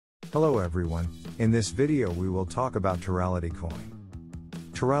Hello everyone, in this video we will talk about Tarality coin.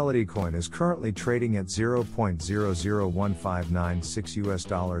 Tarality coin is currently trading at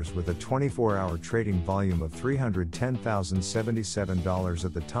 $0.001596 with a 24-hour trading volume of $310,077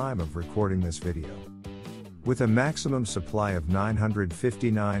 at the time of recording this video. With a maximum supply of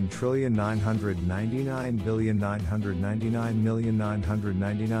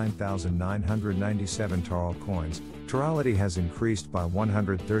 959,999,999,999,997 TARAL coins, Tarality has increased by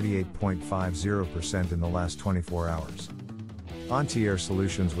 138.50% in the last 24 hours. TARAL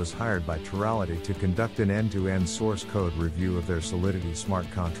Solutions was hired by Tarality to conduct an end-to-end source code review of their Solidity smart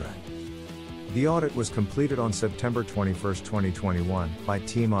contract. The audit was completed on September 21, 2021, by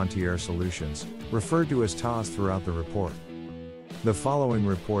Team TARAL Solutions, referred to as TAS throughout the report. The following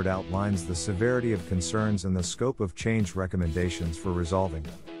report outlines the severity of concerns and the scope of change recommendations for resolving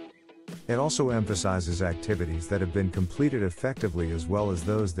them. It also emphasizes activities that have been completed effectively as well as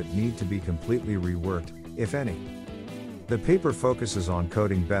those that need to be completely reworked, if any. The paper focuses on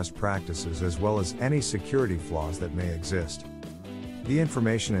coding best practices as well as any security flaws that may exist. The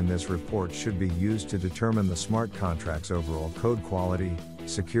information in this report should be used to determine the smart contract's overall code quality,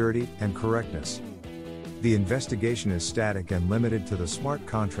 security, and correctness. The investigation is static and limited to the smart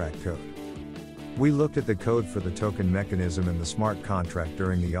contract code. We looked at the code for the token mechanism in the smart contract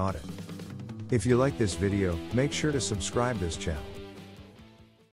during the audit. If you like this video, make sure to subscribe this channel.